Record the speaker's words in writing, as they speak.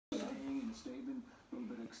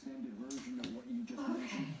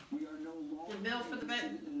The bill for the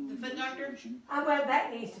foot doctor? Well,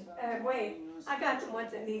 that needs to, wait, I got the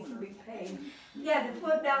ones that needs to be paid. Yeah, the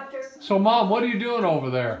foot doctor. So, Mom, what are you doing over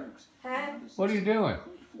there? Huh? What are you doing?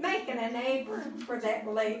 Making an apron for that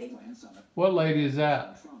lady. What lady is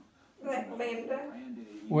that? That Linda.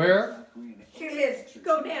 Where? She lives,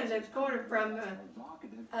 go down the corner from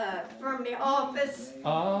the office.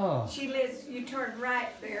 Oh. She lives, you turn right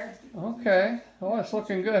there. Okay. Oh, it's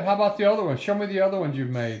looking good. How about the other ones? Show me the other ones you've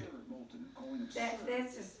made.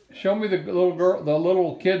 That's just, Show me the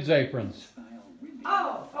little kids' aprons.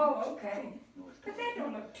 oh, okay. But they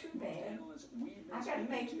don't look too bad. I gotta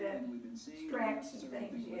make the straps and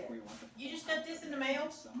things yet. You just got this in the mail?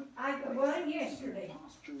 I got one yesterday.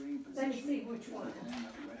 Let me see which one.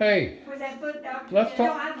 Hey. Was that foot doctor? Let's talk.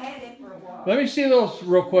 No, I've had it for a while. Let me see those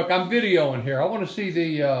real quick. I'm videoing here. I want to see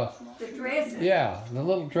the dresses? yeah, the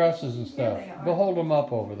little dresses and stuff. There they are. Go hold them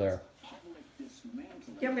up over there.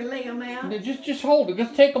 You want me to lay them out? Just hold it.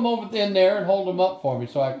 Just take them over in there and hold them up for me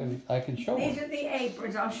so I can show These them. are the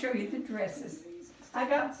aprons. I'll show you the dresses. I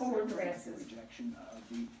got 4 dresses.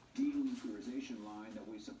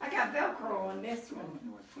 I got Velcro on this one.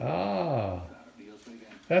 Ah.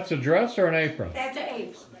 That's a dress or an apron? That's an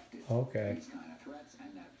apron. Okay.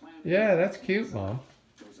 Yeah, that's cute, Mom.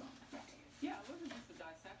 Yeah, it wasn't just a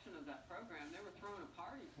dissection of that program. They were throwing a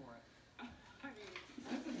party for it. I mean,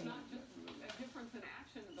 this is not just a difference in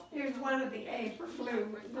action. Here's one of the apron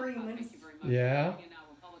green ones. Yeah.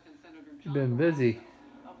 You've been busy.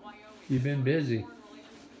 You've been busy.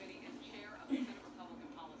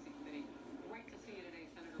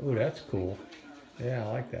 Oh, that's cool. Yeah,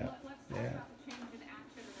 I like that. Yeah.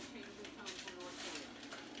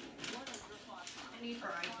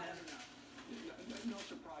 No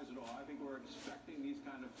surprise at all. I think we're expecting these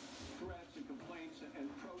kind of threats and complaints and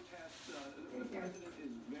protests. The president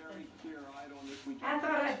is very clear-eyed on this. I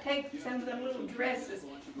thought I'd take some of the little dresses,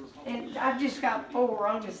 and I've just got 4.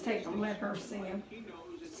 I'll just take them, let her see them,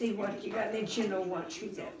 see what you got, then she'll know what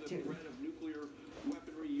she's up to.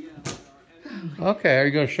 Okay, are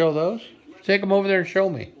you going to show those? Take them over there and show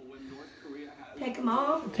me. Take them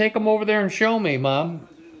off? Take them over there and show me, Mom.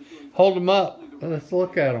 Hold them up. Let's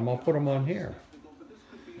look at them. I'll put them on here.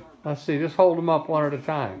 Let's see. Just hold them up one at a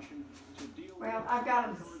time. Well, I've got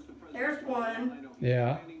them. There's 1.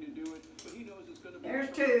 Yeah. There's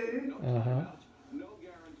 2. Uh-huh.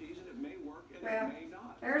 Well,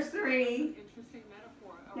 there's 3.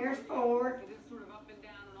 There's 4.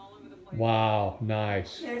 Wow.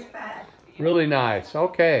 Nice. There's 5. Really nice.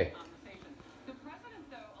 Okay.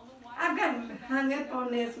 I've got them hung up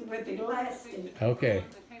on this with elastic. Okay.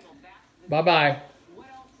 Bye-bye.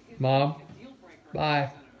 Mom.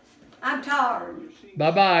 Bye. I'm tired.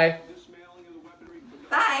 Bye-bye.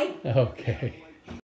 Bye. Okay.